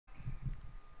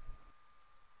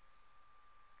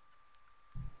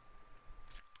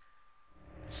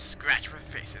scratch with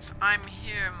faces. I'm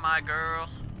here, my girl.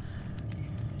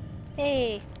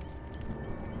 Hey.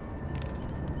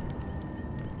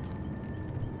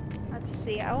 Let's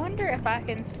see. I wonder if I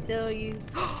can still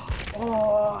use.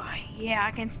 Oh, yeah,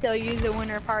 I can still use a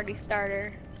winter party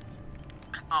starter.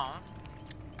 Oh.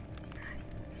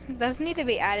 Those need to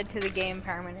be added to the game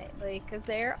permanently because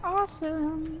they're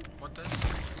awesome. What does?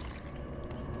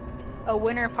 A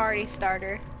winter party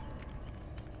starter.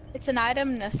 It's an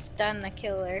item to stun the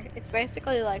killer. It's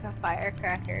basically like a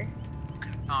firecracker.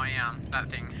 Oh yeah, that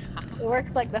thing. It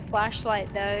works like the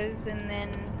flashlight does, and then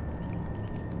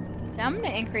so I'm gonna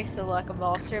increase the luck of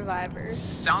all survivors.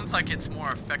 Sounds like it's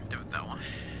more effective though.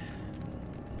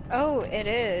 Oh, it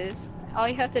is. All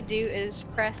you have to do is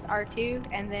press R2,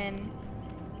 and then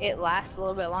it lasts a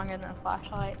little bit longer than a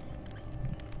flashlight.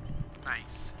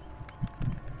 Nice.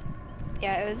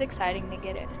 Yeah, it was exciting to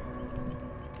get it.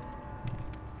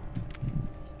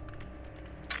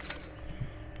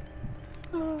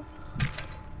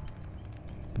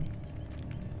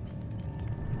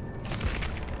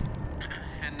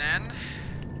 And then?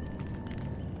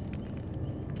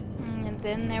 And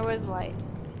then there was light.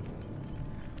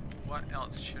 What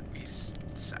else should we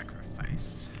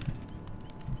sacrifice?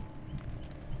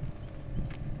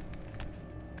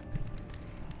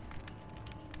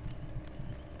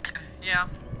 Yeah.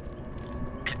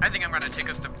 I think I'm gonna take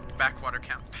us to Backwater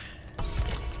Camp.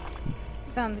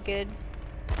 Sounds good.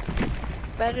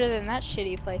 Better than that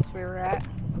shitty place we were at.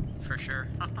 For sure.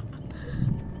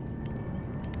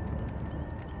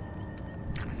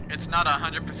 It's not a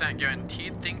 100%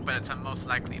 guaranteed thing, but it's a most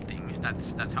likely thing.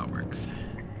 That's how it works.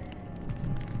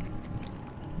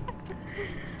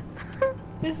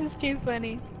 This is too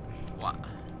funny. What?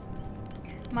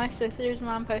 My sister's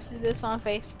mom posted this on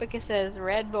Facebook. It says,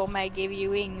 Red Bull may give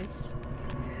you wings,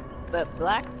 but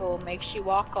Black Bull makes you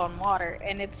walk on water.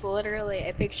 And it's literally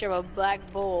a picture of a black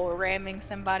bull ramming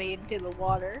somebody into the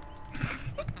water.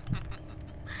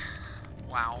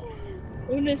 Wow.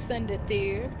 I'm gonna send it to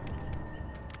you.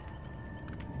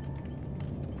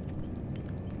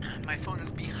 My phone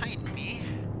is behind me.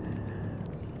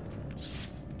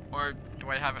 Or do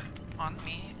I have it on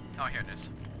me? Oh, here it is.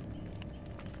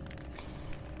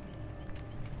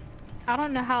 I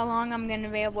don't know how long I'm gonna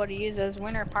be able to use those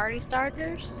winter party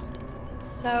starters.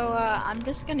 So, I'm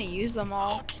just gonna use them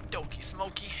all. Okie dokie,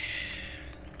 Smokey.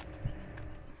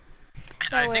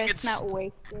 That way it's not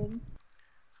wasted.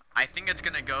 I think it's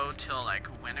gonna go till like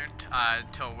winter,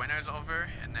 till winter's over,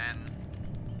 and then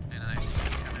I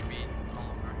think it's gonna be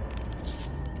all over.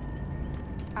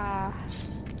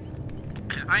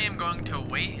 I am going to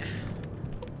wait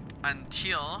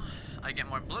until I get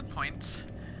more blood points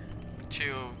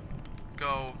to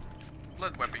go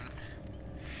blood webbing.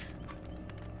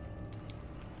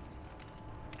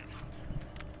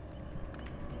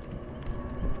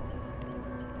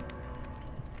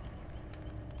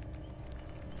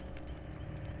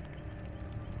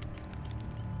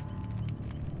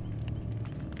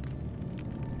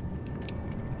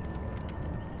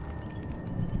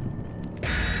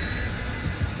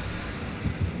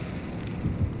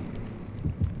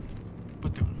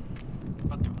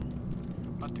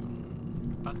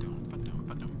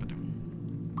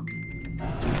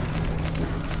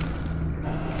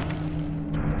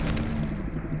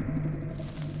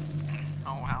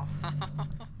 Oh wow.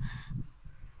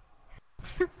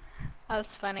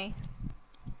 That's funny.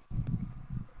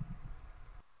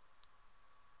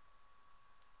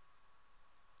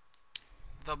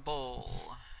 The bowl.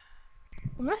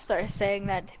 I'm gonna start saying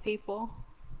that to people.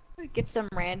 Get some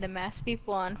random ass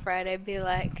people on Friday, be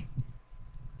like,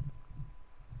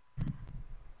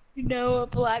 you know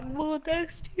what Black Bull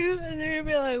does too? And they're gonna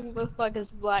be like, what the fuck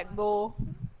is Black Bull?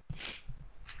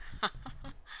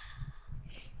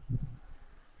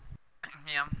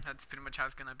 Yeah, that's pretty much how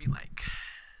it's gonna be like.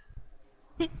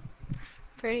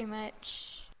 Pretty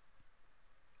much.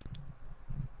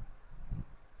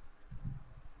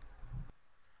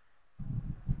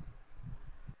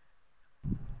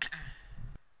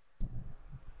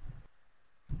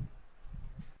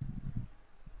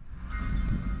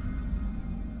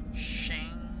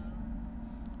 Shing.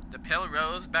 The Pale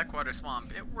Rose Backwater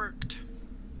Swamp. It worked.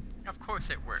 Of course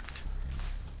it worked.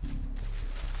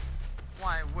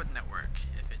 Why wouldn't it work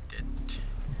if it didn't?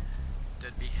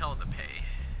 There'd be hell to pay.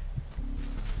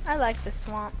 I like the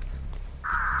swamp.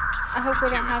 I hope we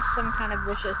don't have some kind of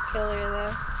vicious killer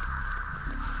though.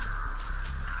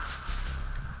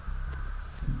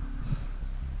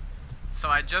 So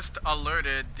I just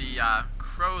alerted the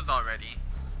crows already.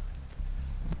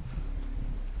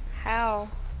 How?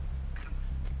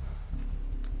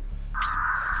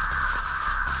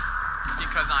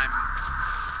 Because I'm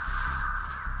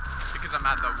because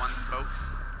I'm at the one boat.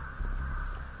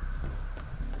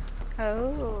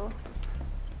 Oh.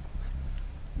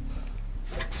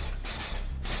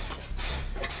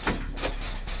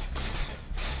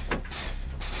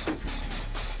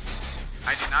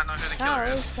 I do not know who the killer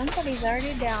Oh, is. somebody's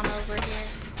already down over here.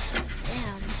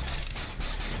 Damn.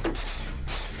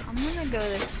 I'm gonna go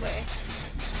this way.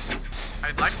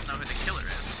 I'd like to know who the killer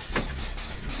is.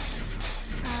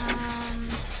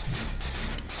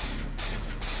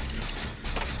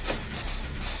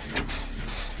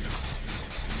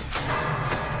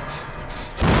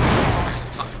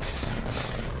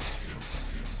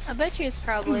 I bet you it's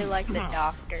probably like the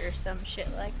doctor or some shit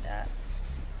like that.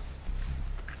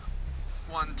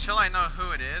 Well, until I know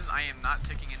who it is, I am not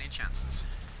taking any chances.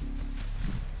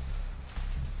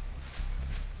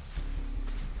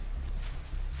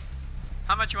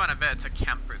 How much you want to bet it's a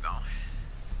camper, though?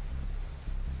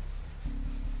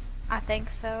 I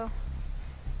think so.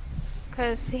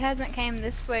 Cause he hasn't came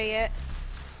this way yet.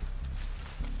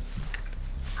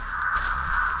 He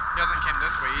hasn't came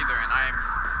this way either, and I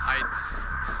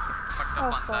fucked up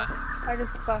on fuck. that. I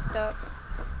just fucked up.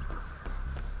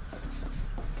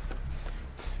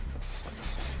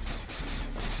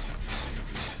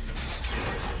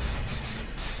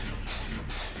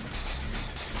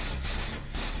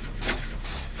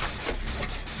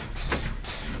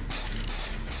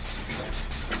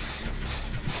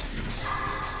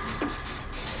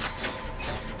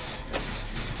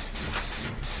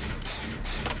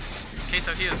 Okay,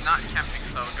 so he is not camping,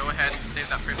 so go ahead and save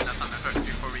that person that's on the hook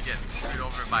before we get screwed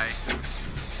over by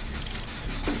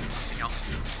something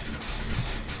else.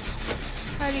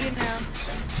 How do you know?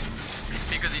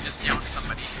 Because he just downed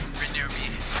somebody right near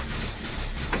me.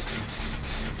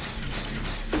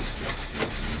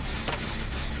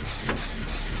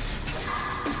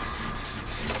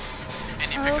 And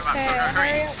he picked him up, so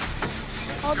hurry.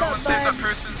 Hold Go up, and save that bud.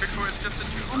 person before it's just the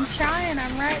two of I'm us. trying,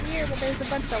 I'm right here, but there's a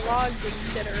bunch of logs and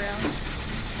shit around.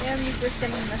 Damn you for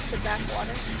sending us to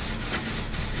backwater.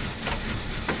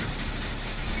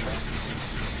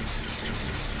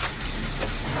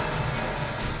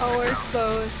 Oh, we're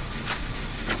exposed.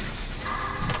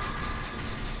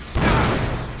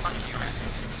 Fuck you.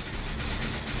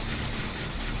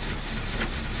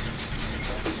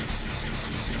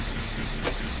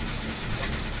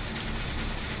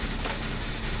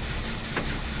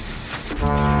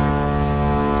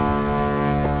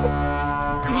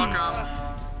 You're welcome.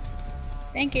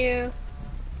 Thank you.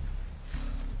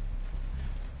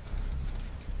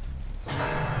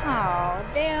 Oh,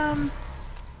 damn.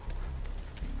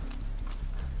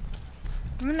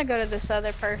 I'm gonna go to this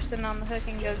other person on the hook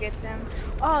and go get them.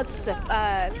 Oh, it's the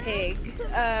pig.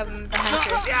 The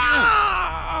hunter.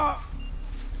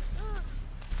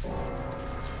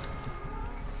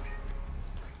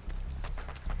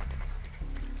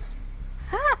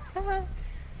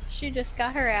 She just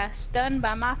got her ass stunned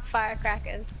by my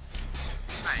firecrackers.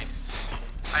 Nice.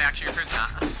 I actually heard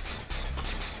that.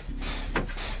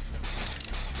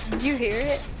 Did you hear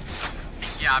it?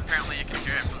 Yeah, apparently you can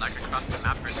hear it from like across the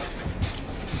map or something.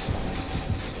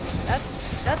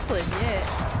 That's legit.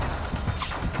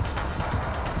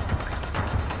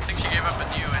 I think she gave up on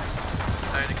you and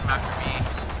decided to come after me.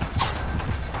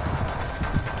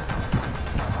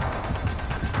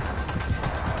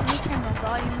 Let me turn the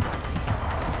volume up.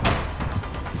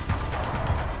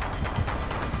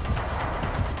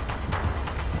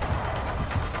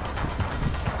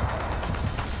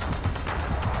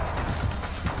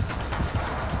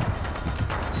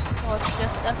 Well, it's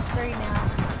just us three now.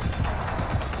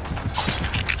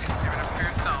 Give it up for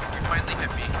yourself. You finally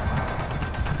hit me.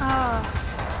 Oh.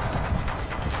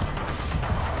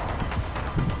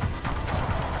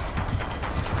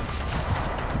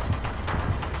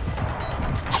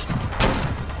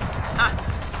 Ha!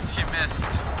 She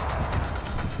missed.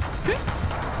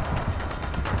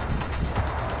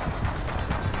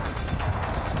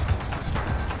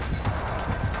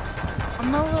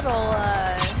 I'm a little,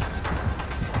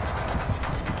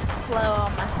 slow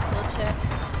on my skill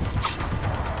checks.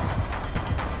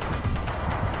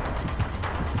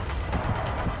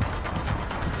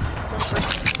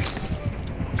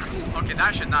 Okay,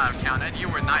 that should not have counted. You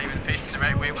were not even facing the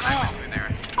right way when I went through there.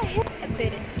 I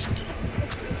bit it.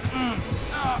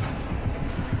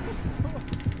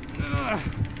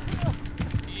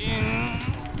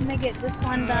 I'm gonna get this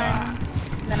one done,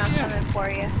 then I'm coming for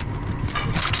you.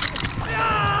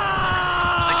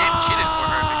 The game cheated for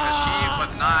her because she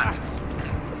was not.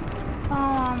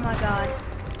 Oh my god.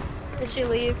 Did she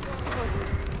leave?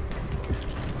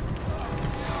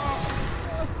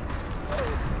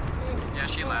 Yeah,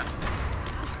 she left.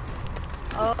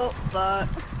 Oh, fuck.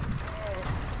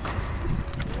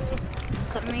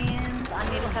 that means I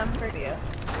need to come for you.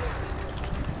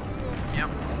 Yep.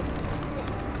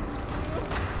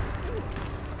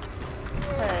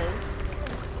 Cause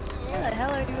where the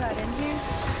hell are you at in here?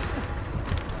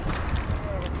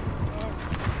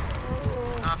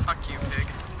 Ah, fuck you, pig.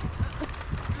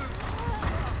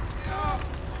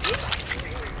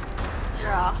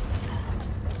 You're off.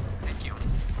 Thank you.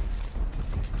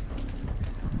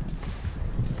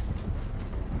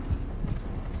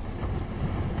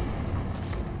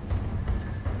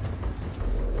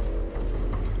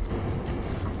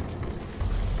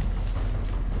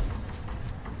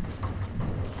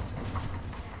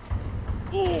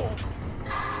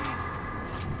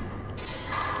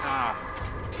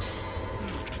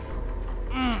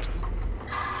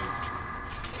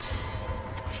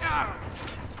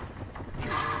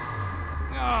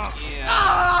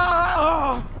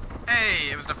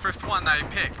 Hey, it was the first one I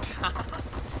picked.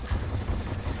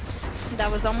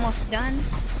 That was almost done.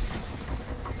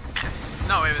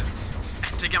 No, it was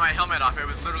to get my helmet off. It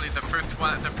was literally the first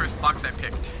one, the first box I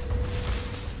picked.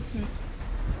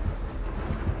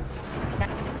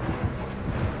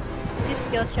 These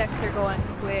skill checks are going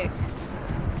quick.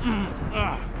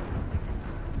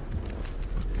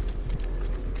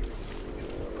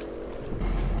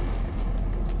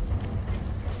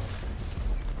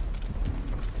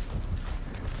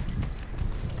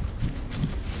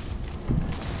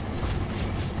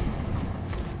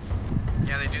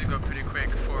 Yeah, they do go pretty quick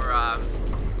for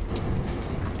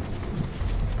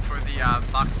the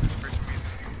boxes for some reason.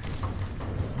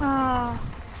 Oh,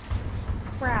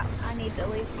 crap. I need to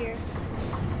leave here.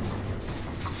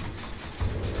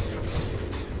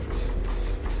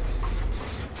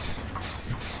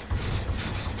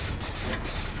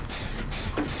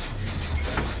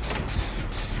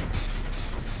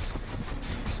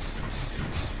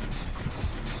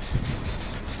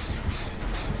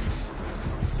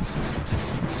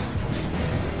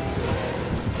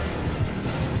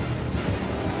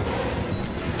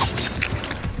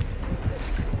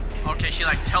 Okay, she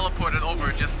like teleported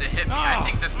over just to hit me. I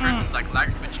think this person's like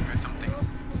lag switching or something.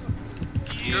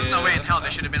 There's no way in hell they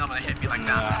should have been able to hit me like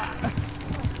that.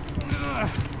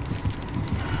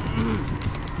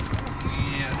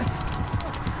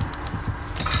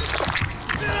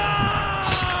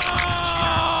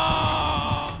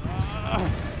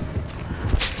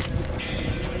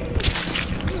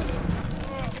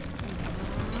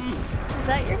 Is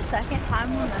that your second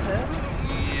time on the hook?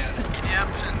 Yep,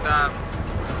 and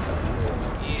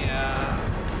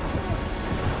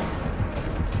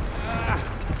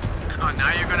oh,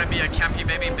 now you're gonna be a campy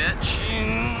baby bitch.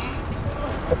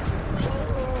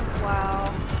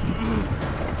 Wow.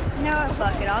 You know what?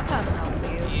 Fuck it. I'll come help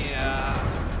you.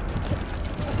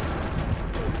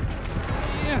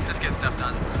 Let's get stuff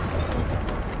done.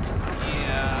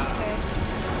 Okay.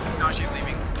 No, she's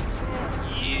leaving.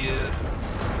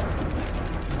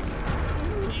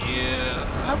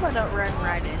 I hope I don't run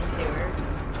right into her.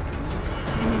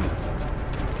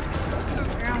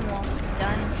 You're almost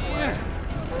done for.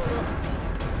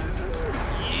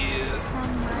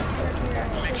 Come right over here.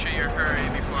 Just make sure you hurry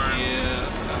before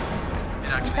it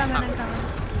actually I'm happens.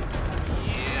 coming.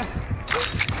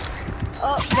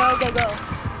 Oh, go.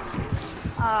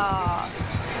 Aw.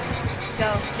 Go.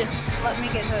 Just let me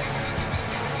get hooked.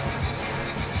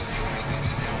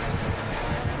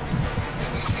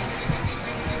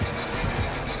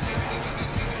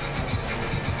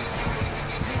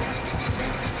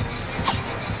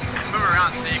 Move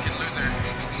around so you can lose her.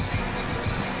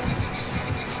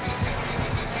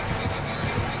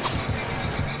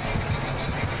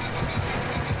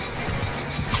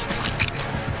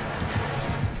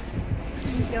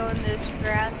 Go in this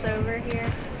grass over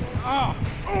here.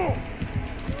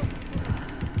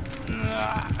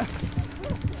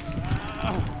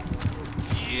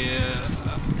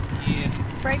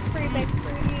 Break free.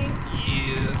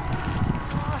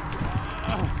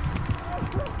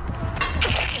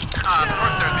 Of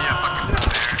course there'd be a fucking hook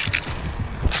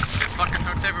there. There's fucking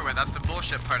hooks everywhere. That's the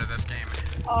bullshit part of this game.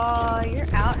 Oh,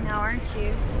 you're out now, aren't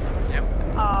you? Yep.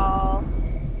 Oh.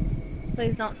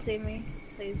 Please don't see me.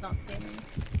 Please don't see me.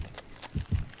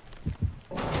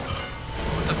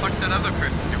 What the fuck's that other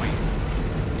person doing?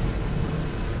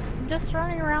 I'm just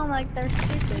running around like they're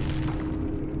stupid.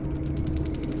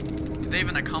 Did they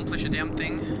even accomplish a damn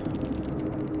thing?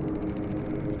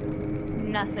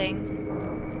 Nothing.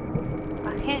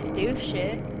 I can't do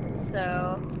shit,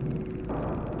 so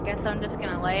I guess I'm just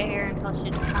gonna lay here until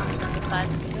she comes and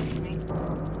decides to push me.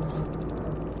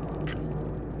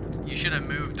 You should have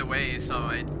moved away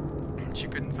so she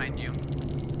couldn't find you.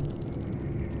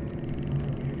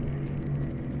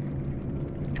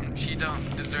 She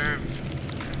don't deserve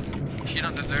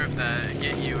to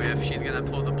get you if she's gonna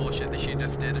pull the bullshit that she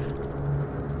just did.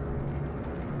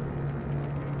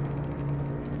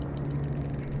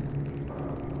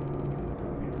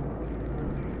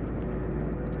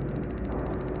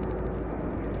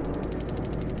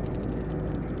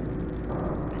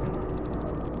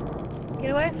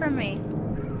 Get away from me.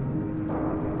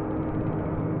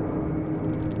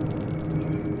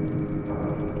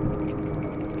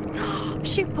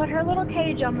 She put her little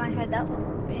cage on my head, that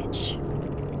little bitch.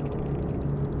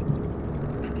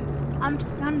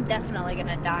 I'm definitely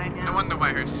gonna die now. No wonder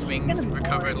why her swings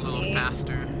recovered a little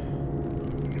faster.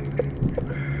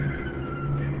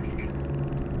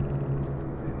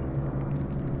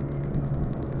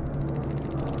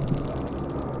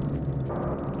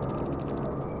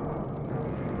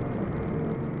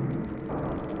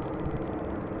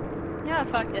 Yeah,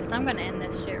 fuck this. I'm gonna end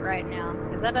this shit right now.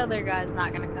 Because that other guy's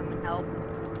not gonna come and help.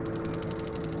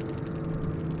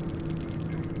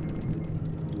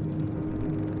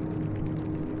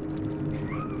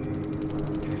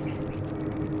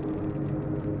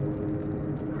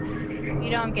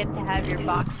 You don't get to have your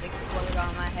box explode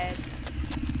on my head.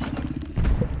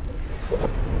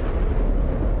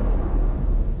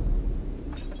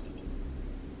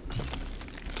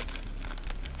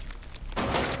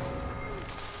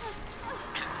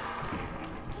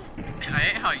 I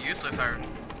hate how useless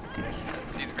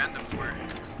these randoms were.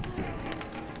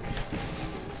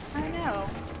 I know.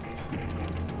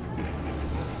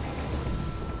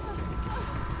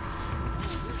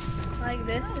 Like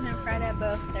this and then Friday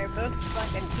both. They're both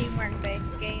like a teamwork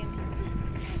based game.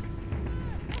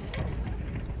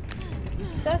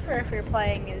 Except for if you're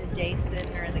playing as Jason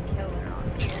or the killer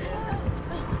on here. It's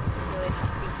really not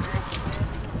teamwork.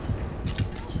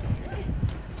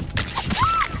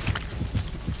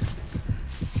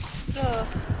 Oh.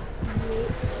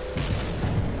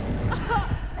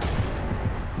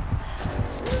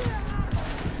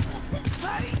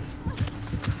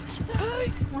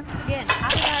 Once again, how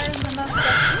did I earn the most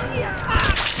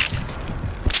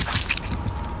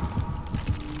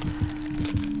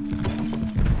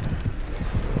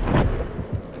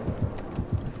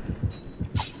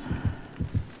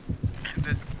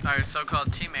Our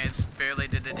so-called teammates barely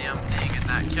did a damn thing, and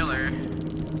that killer.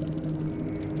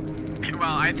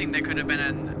 Well, I think they could have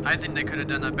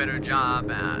done a better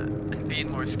job at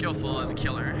being more skillful as a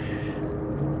killer.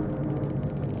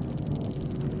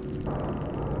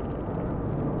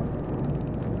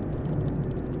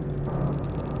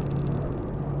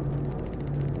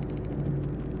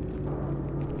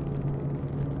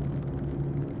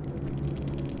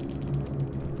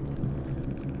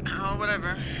 Oh,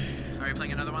 whatever. Are we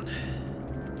playing another one?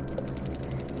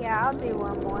 Yeah, I'll do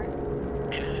one more.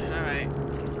 Alright.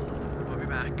 We'll be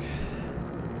back.